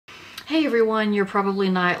Hey everyone, you're probably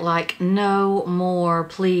not like, no more,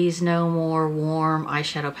 please, no more warm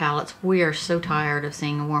eyeshadow palettes. We are so tired of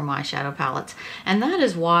seeing warm eyeshadow palettes. And that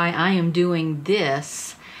is why I am doing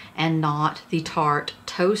this and not the Tarte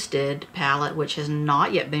Toasted palette, which has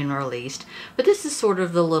not yet been released. But this is sort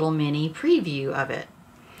of the little mini preview of it.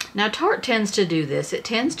 Now Tarte tends to do this. It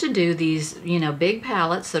tends to do these, big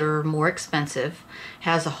palettes that are more expensive,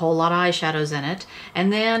 has a whole lot of eyeshadows in it,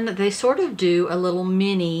 and then they sort of do a little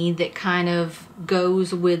mini that kind of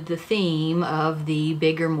goes with the theme of the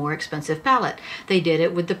bigger, more expensive palette. They did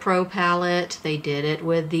it with the Pro palette, they did it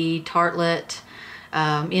with the Tartlette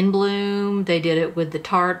In Bloom, they did it with the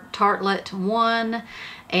Tartlette 1,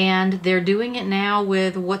 and they're doing it now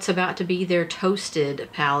with what's about to be their Toasted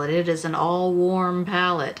palette. It is an all-warm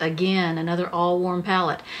palette. Again, another all-warm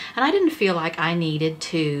palette. And I didn't feel like I needed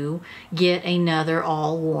to get another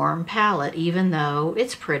all-warm palette, even though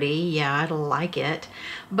it's pretty. Yeah, I like it.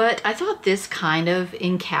 But I thought this kind of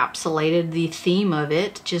encapsulated the theme of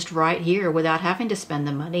it just right here without having to spend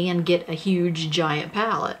the money and get a huge, giant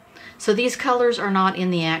palette. So these colors are not in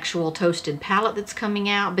the actual Toasted palette that's coming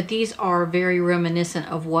out, but these are very reminiscent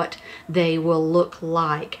of what they will look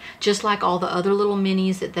like. Just like all the other little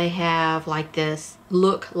minis that they have like this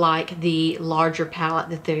look like the larger palette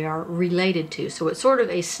that they are related to. So it's sort of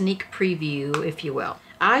a sneak preview, if you will.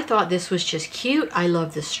 I thought this was just cute. I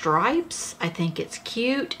love the stripes. I think it's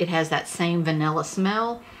cute. It has that same vanilla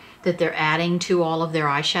smell that they're adding to all of their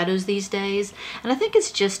eyeshadows these days. And I think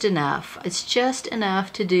it's just enough. It's just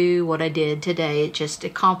enough to do what I did today. It just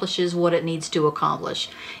accomplishes what it needs to accomplish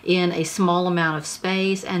in a small amount of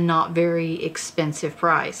space and not very expensive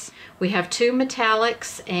price. We have 2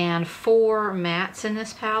 metallics and 4 mattes in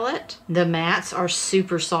this palette. The mattes are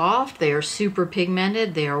super soft. They are super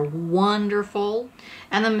pigmented. They are wonderful.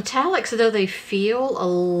 And the metallics, though they feel a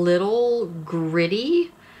little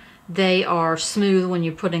gritty, they are smooth when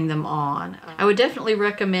you're putting them on. I would definitely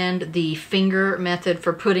recommend the finger method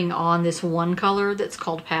for putting on this one color that's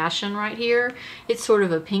called Passion right here. It's sort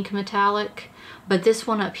of a pink metallic, but this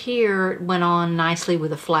one up here went on nicely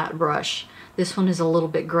with a flat brush. This one is a little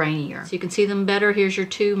bit grainier. So you can see them better. Here's your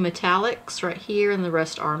 2 metallics right here, and the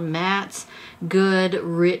rest are mattes. Good,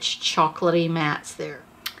 rich, chocolatey mattes there.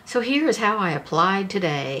 So here is how I applied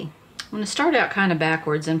today. I'm going to start out kind of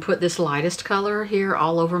backwards and put this lightest color here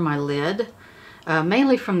all over my lid,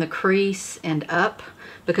 mainly from the crease and up,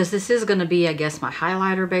 because this is going to be, I guess, my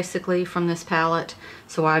highlighter basically from this palette,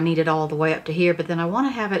 so I need it all the way up to here. But then I want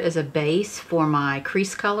to have it as a base for my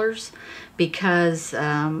crease colors, because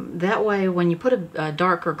that way when you put a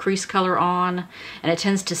darker crease color on and it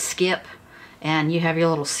tends to skip and you have your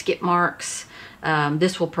little skip marks,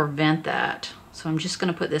 this will prevent that. So I'm just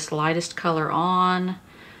going to put this lightest color on,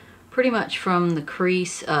 pretty much from the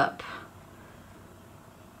crease up.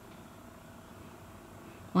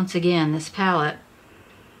 Once again, this palette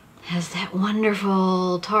has that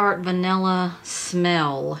wonderful tart vanilla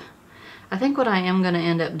smell. I think what I am going to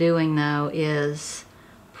end up doing though is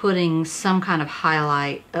putting some kind of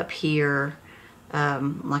highlight up here,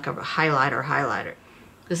 like a highlighter.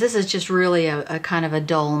 Because this is just really a kind of a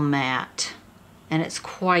dull matte. And it's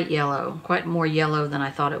quite yellow, quite more yellow than I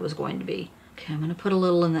thought it was going to be. Okay, I'm going to put a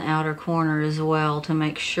little in the outer corner as well to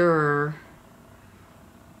make sure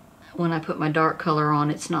when I put my dark color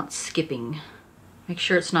on it's not skipping. Make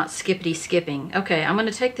sure it's not skippity skipping. Okay, I'm going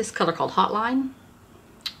to take this color called Hotline.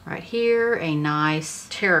 Right here, a nice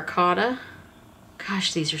terracotta.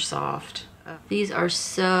 Gosh, these are soft. These are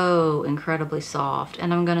so incredibly soft.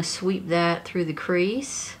 And I'm going to sweep that through the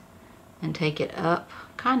crease and take it up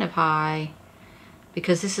kind of high,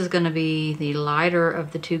 because this is going to be the lighter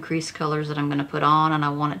of the 2 crease colors that I'm going to put on, and I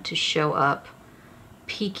want it to show up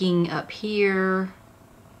peeking up here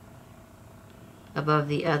above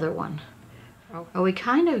the other one. Are we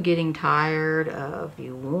kind of getting tired of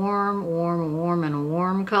the warm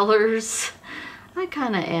colors? I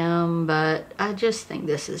kind of am, but I just think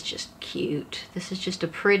this is just cute. This is just a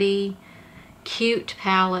pretty, cute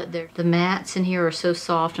palette. The mattes in here are so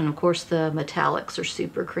soft, and of course the metallics are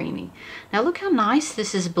super creamy. Now look how nice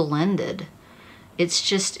this is blended. It's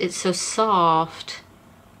so soft.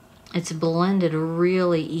 It's blended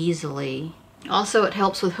really easily. Also, it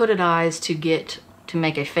helps with hooded eyes to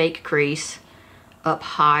make a fake crease up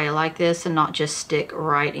high like this and not just stick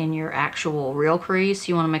right in your actual real crease.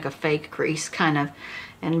 You want to make a fake crease kind of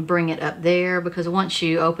and bring it up there, because once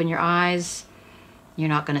you open your eyes, you're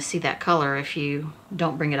not going to see that color if you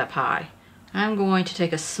don't bring it up high. I'm going to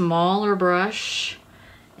take a smaller brush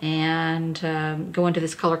and go into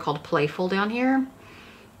this color called Playful down here.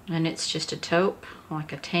 And it's just a taupe,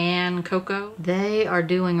 like a tan cocoa. They are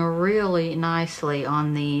doing really nicely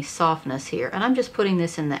on the softness here. And I'm just putting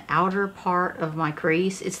this in the outer part of my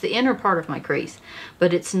crease. It's the inner part of my crease,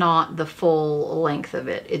 but it's not the full length of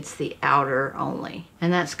it. It's the outer only.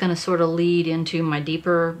 And that's gonna sort of lead into my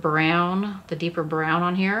deeper brown, the deeper brown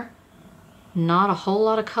on here. Not a whole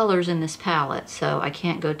lot of colors in this palette, so I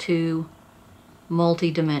can't go too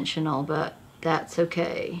multi-dimensional, but that's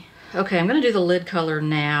okay. Okay, I'm gonna do the lid color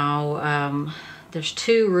now. There's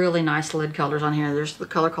two really nice lid colors on here. There's the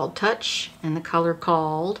color called Touch and the color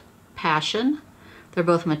called Passion. They're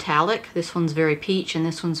both metallic. This one's very peach and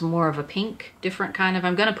this one's more of a pink, different kind of.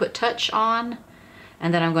 I'm gonna put Touch on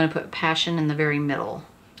and then I'm gonna put Passion in the very middle.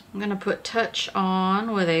 I'm gonna put Touch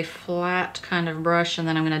on with a flat kind of brush and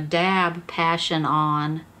then I'm gonna dab Passion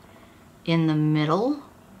on in the middle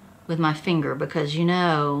with my finger because you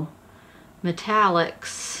know,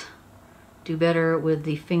 metallics do better with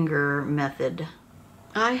the finger method.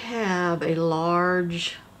 I have a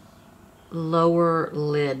large lower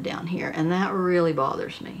lid down here and that really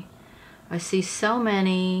bothers me. I see so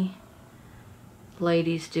many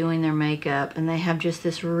ladies doing their makeup and they have just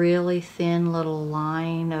this really thin little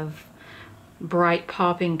line of bright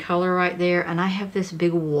popping color right there and I have this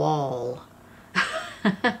big wall.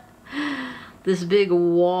 This big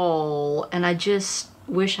wall and I just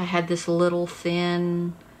wish I had this little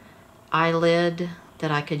thin eyelid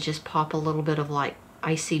that I could just pop a little bit of like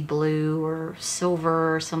icy blue or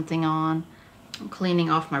silver or something on. I'm cleaning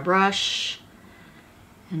off my brush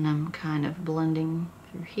and I'm kind of blending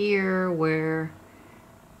through here where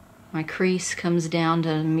my crease comes down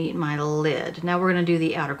to meet my lid. Now we're gonna do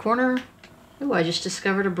the outer corner. Oh, I just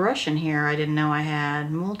discovered a brush in here I didn't know I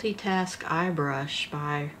had. Multitask eye brush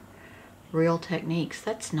by Real Techniques.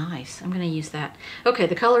 That's nice. I'm gonna use that. Okay,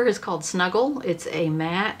 the color is called Snuggle. It's a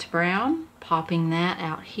matte brown. Popping that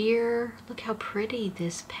out here. Look how pretty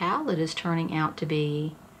this palette is turning out to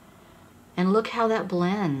be. And look how that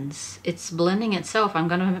blends. It's blending itself. I'm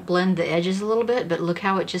gonna blend the edges a little bit, but look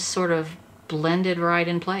how it just sort of blended right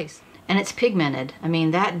in place. And it's pigmented. I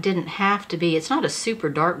mean, that didn't have to be, it's not a super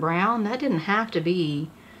dark brown. That didn't have to be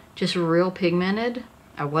just real pigmented.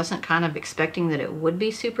 I wasn't kind of expecting that it would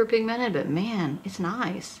be super pigmented, but man, it's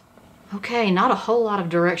nice. Okay, not a whole lot of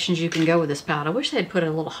directions you can go with this palette. I wish they'd put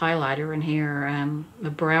a little highlighter in here, a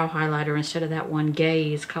brow highlighter instead of that one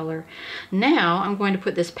gaze color. Now I'm going to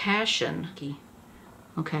put this Passion.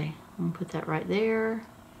 Okay, I'm gonna put that right there.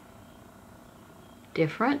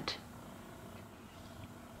 Different.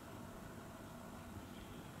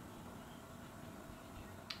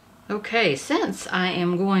 Okay, since I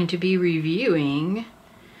am going to be reviewing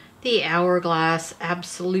the Hourglass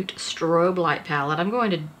Absolute Strobe Light Palette, I'm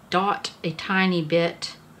going to dot a tiny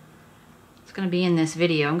bit. It's going to be in this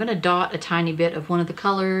video. I'm going to dot a tiny bit of one of the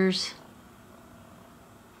colors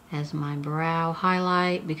as my brow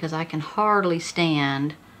highlight because I can hardly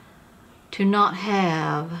stand to not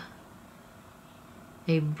have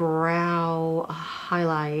a brow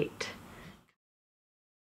highlight.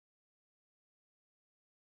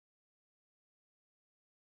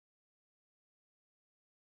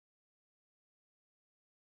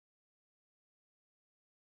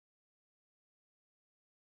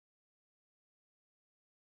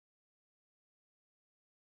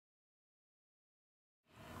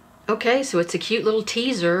 Okay, so it's a cute little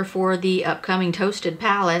teaser for the upcoming Toasted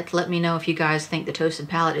palette. Let me know if you guys think the Toasted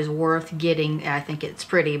palette is worth getting. I think it's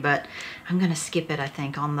pretty, but I'm gonna skip it, I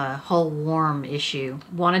think, on the whole warm issue.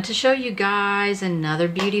 Wanted to show you guys another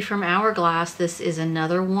beauty from Hourglass. This is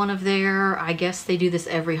another one of their, I guess they do this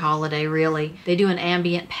every holiday, really. They do an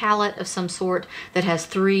ambient palette of some sort that has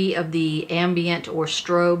 3 of the ambient or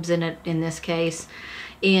strobes in it, in this case,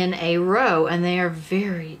 in a row, and they are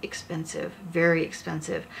very expensive, very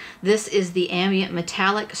expensive. This is the Ambient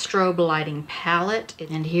Metallic Strobe Lighting Palette,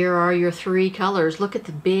 and here are your 3 colors. Look at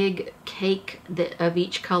the big cake of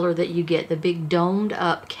each color that you get, the big domed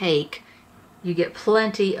up cake. You get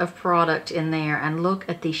plenty of product in there, and look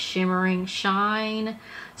at the shimmering shine.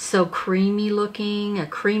 So creamy looking, a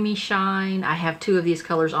creamy shine. I have 2 of these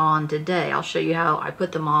colors on today. I'll show you how I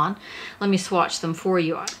put them on. Let me swatch them for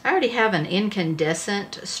you. I already have an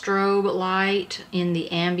incandescent strobe light in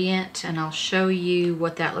the Ambient, and I'll show you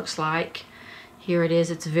what that looks like. Here it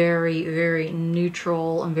is. It's very, very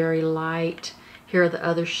neutral and very light. Here are the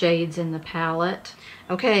other shades in the palette.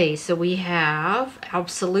 Okay, so we have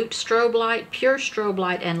Absolute Strobe Light, Pure Strobe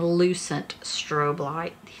Light, and Lucent Strobe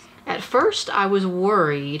Light. At first I was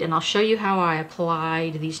worried, and I'll show you how I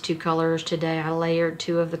applied these 2 colors today. I layered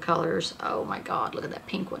 2 of the colors. Oh my God, look at that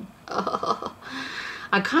pink one. Oh.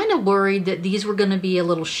 I kind of worried that these were going to be a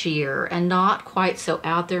little sheer and not quite so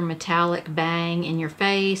out there metallic bang in your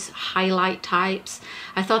face highlight types.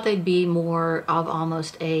 I thought they'd be more of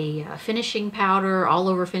almost a finishing powder, all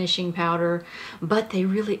over finishing powder, but they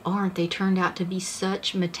really aren't. They turned out to be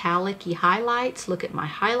such metallic-y highlights. Look at my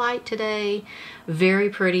highlight today. Very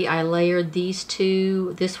pretty. I layered these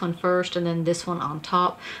two, this one first and then this one on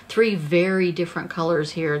top. Three very different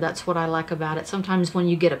colors here. That's what I like about it. Sometimes when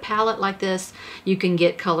you get a palette like this, you can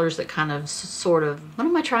get colors that kind of sort of, what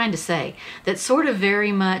am I trying to say? That sort of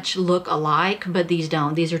very much look alike, but these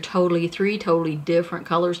don't. These are totally, three totally different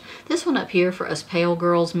colors. This one up here for us pale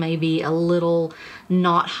girls may be a little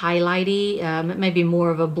not highlighty. It may be more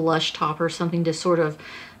of a blush top or something to sort of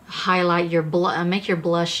highlight your make your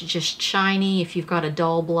blush just shiny if you've got a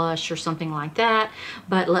dull blush or something like that.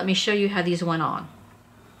 But let me show you how these went on.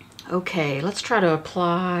 Okay, let's try to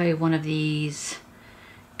apply one of these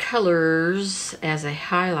colors as a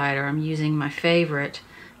highlighter. I'm using my favorite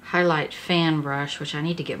highlight fan brush, which I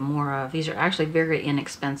need to get more of. These are actually very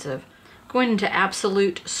inexpensive. Going into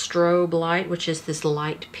Absolute Strobe Light, which is this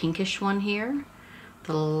light pinkish one here,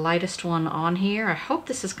 the lightest one on here. I hope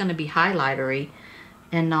this is going to be highlightery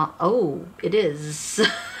and not, oh, it is.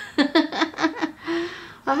 I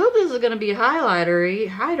hope this is going to be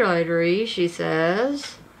highlightery, she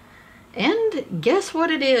says. And guess what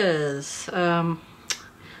it is? A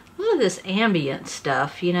lot of this ambient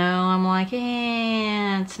stuff, you know, I'm like,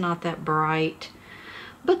 it's not that bright.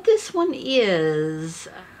 But this one is.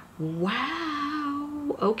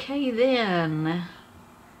 Wow. Okay then.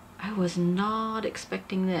 I was not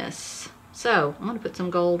expecting this. So I'm going to put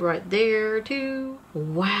some gold right there too.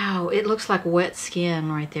 Wow, it looks like wet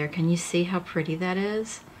skin right there. Can you see how pretty that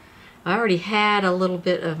is? I already had a little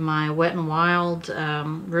bit of my Wet n Wild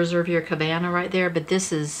Reserve Your Cabana right there, but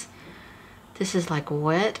this is like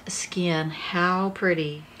wet skin. How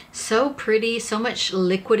pretty. So pretty, so much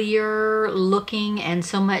liquidier looking and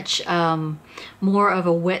so much more of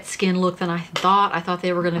a wet skin look than I thought. I thought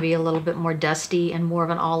they were going to be a little bit more dusty and more of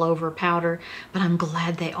an all-over powder, but I'm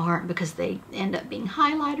glad they aren't because they end up being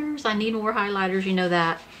highlighters. I need more highlighters, you know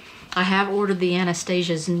that. I have ordered the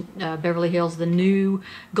Anastasia's Beverly Hills, the new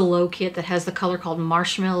glow kit that has the color called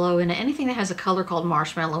Marshmallow in it. Anything that has a color called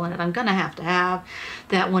Marshmallow in it, I'm going to have.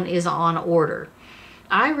 That one is on order.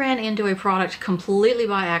 I ran into a product completely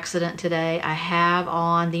by accident today. I have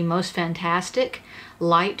on the most fantastic,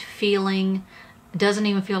 light feeling, doesn't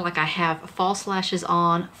even feel like I have false lashes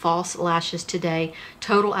on, false lashes today.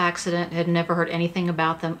 Total accident, had never heard anything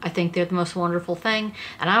about them. I think they're the most wonderful thing,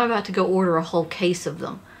 and I'm about to go order a whole case of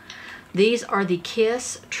them. These are the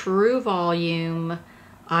Kiss True Volume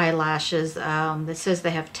eyelashes. That says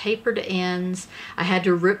they have tapered ends. I had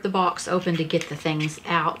to rip the box open to get the things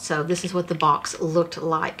out, so this is what the box looked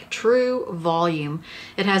like. True Volume.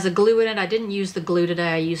 It has a glue in it. I didn't use the glue today.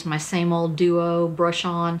 I used my same old Duo brush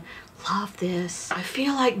on. Love this. I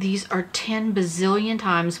feel like these are 10 bazillion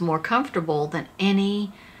times more comfortable than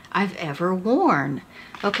any I've ever worn.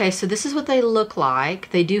 Okay, so this is what they look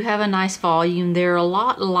like. They do have a nice volume. They're a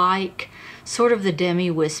lot like sort of the Demi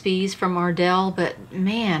Wispies from Ardell, but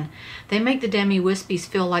man, they make the Demi Wispies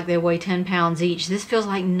feel like they weigh 10 pounds each. This feels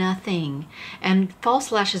like nothing. And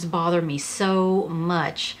false lashes bother me so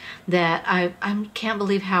much that I can't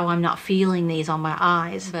believe how I'm not feeling these on my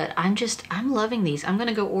eyes, but I'm loving these. I'm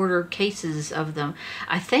gonna go order cases of them.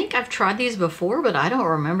 I think I've tried these before, but I don't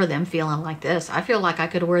remember them feeling like this. I feel like I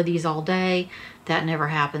could wear these all day. That never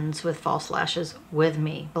happens with false lashes with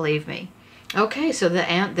me, believe me. Okay, so the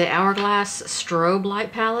Hourglass Strobe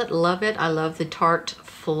Light Palette, love it. I love the Tarte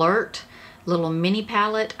Flirt little mini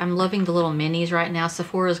palette. I'm loving the little minis right now.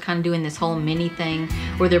 Sephora's kind of doing this whole mini thing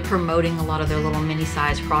where they're promoting a lot of their little mini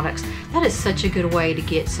size products. That is such a good way to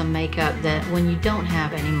get some makeup that when you don't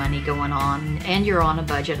have any money going on and you're on a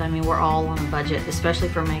budget. I mean, we're all on a budget, especially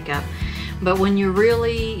for makeup. But when you're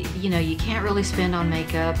really, you know, you can't really spend on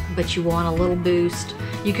makeup, but you want a little boost,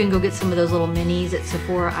 you can go get some of those little minis at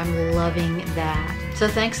Sephora. I'm loving that. So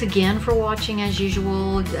thanks again for watching as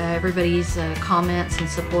usual. Everybody's comments and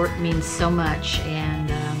support means so much,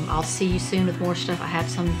 and I'll see you soon with more stuff. I have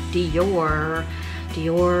some Dior's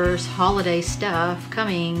holiday stuff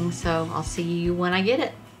coming, so I'll see you when I get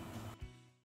it.